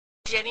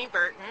Jenny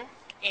Burton,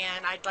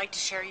 and I'd like to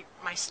share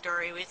my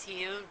story with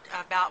you.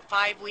 About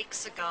 5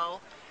 weeks ago,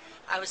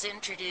 I was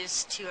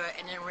introduced to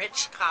an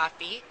enriched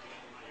coffee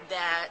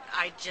that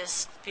I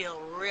just feel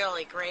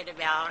really great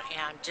about,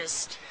 and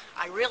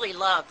I really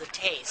love the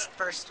taste,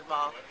 first of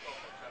all.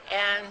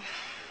 And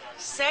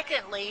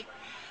secondly,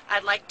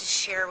 I'd like to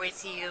share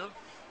with you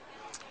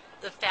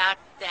the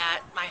fact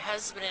that my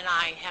husband and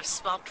I have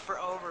smoked for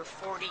over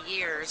 40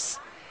 years.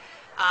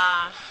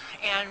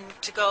 And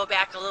to go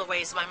back a little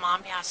ways, my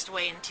mom passed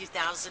away in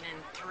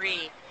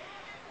 2003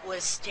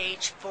 with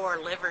stage 4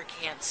 liver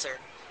cancer,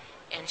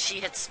 and she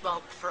had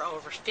smoked for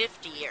over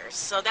 50 years.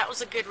 So that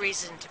was a good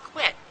reason to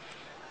quit.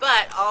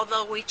 But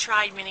although we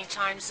tried many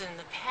times in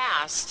the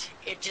past,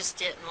 it just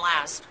didn't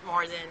last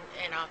more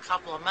than a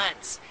couple of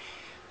months.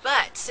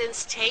 But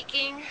since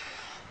taking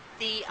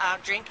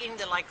drinking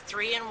the like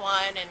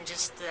 3-in-1 and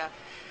just the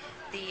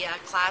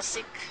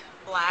classic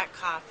black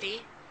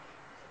coffee,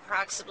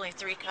 approximately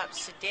 3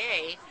 cups a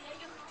day,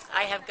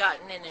 I have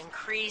gotten an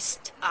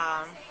increased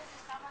a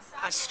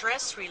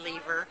stress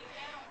reliever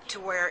to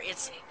where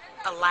it's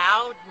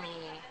allowed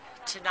me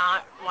to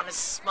not want to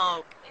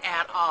smoke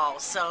at all.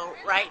 So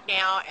right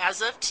now,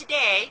 as of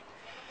today,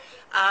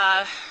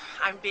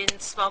 I've been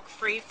smoke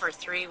free for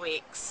 3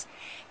 weeks.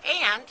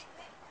 And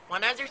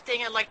one other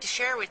thing I'd like to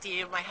share with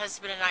you, my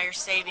husband and I are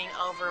saving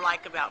over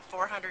like about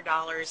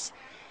 $400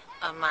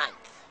 a month.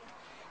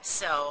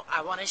 So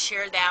I want to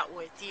share that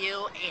with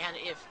you, and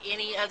if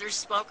any other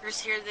smokers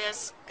hear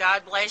this,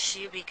 God bless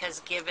you,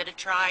 because give it a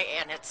try,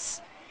 and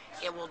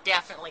it will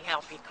definitely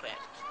help you quit.